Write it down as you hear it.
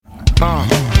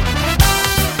And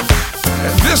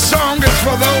this song is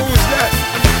for those that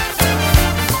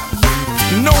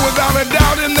know without a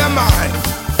doubt in their mind,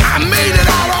 I made it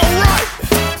out all right.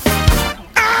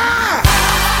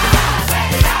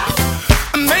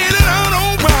 I made it out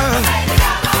all right.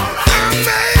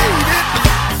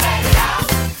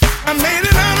 I made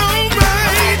it out all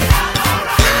right.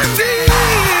 I did.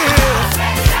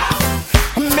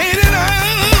 I made it out.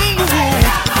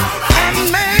 I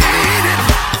made it.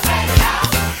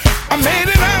 I made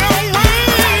it out all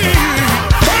right.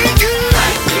 Thank you.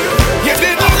 You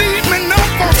didn't leave me no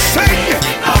forsaken.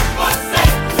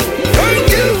 Thank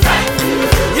you.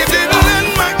 You didn't let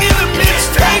my enemies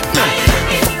take me.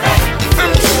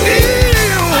 I'm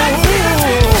still.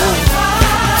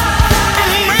 I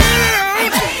made it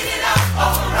out.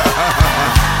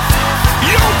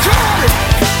 Yo, Charlie.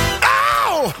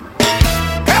 Ow!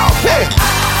 Help me.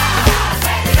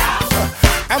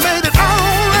 I made it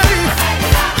all right.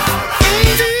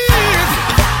 Indeed.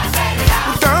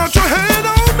 Without your hand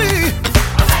on me.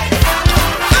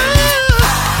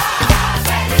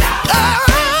 I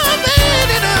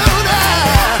made it out.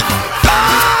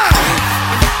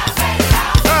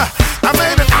 I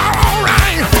made it all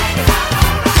right.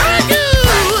 Thank you.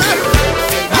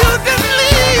 You didn't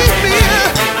leave me.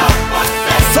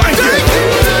 Thank you.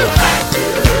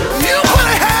 You put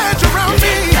a hedge around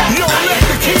me. You don't let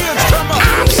the kids come up.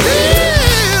 I'm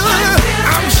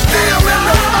still in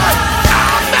the fight.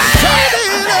 I made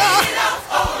it.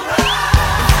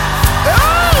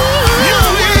 You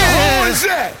is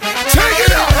that? Take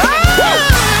it up.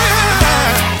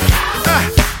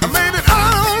 I made it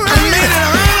all right.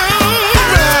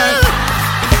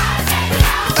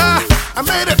 I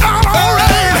made it all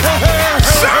right.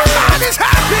 Somebody's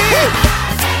happy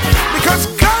because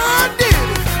God did it.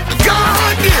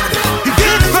 God did it. He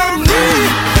did it for me.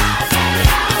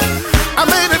 I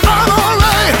made it all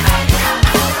right.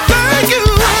 Thank you.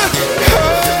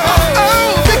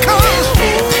 Oh, because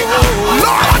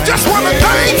Lord, I just want to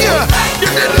thank you. You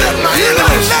didn't let my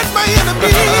enemies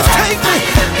take me.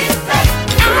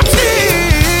 I'm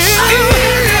still.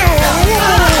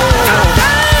 I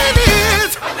made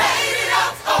it.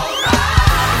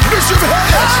 Bishop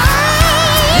Harris,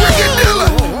 Ricky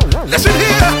Dillon, listen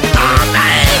here. I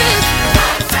made it.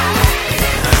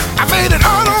 I made it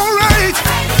all right.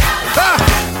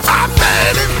 I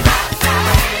made it.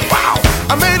 Wow,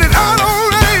 I made it all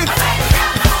right.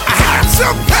 I had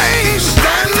some pain,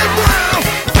 Stanley Brown,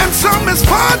 and some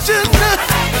misfortune.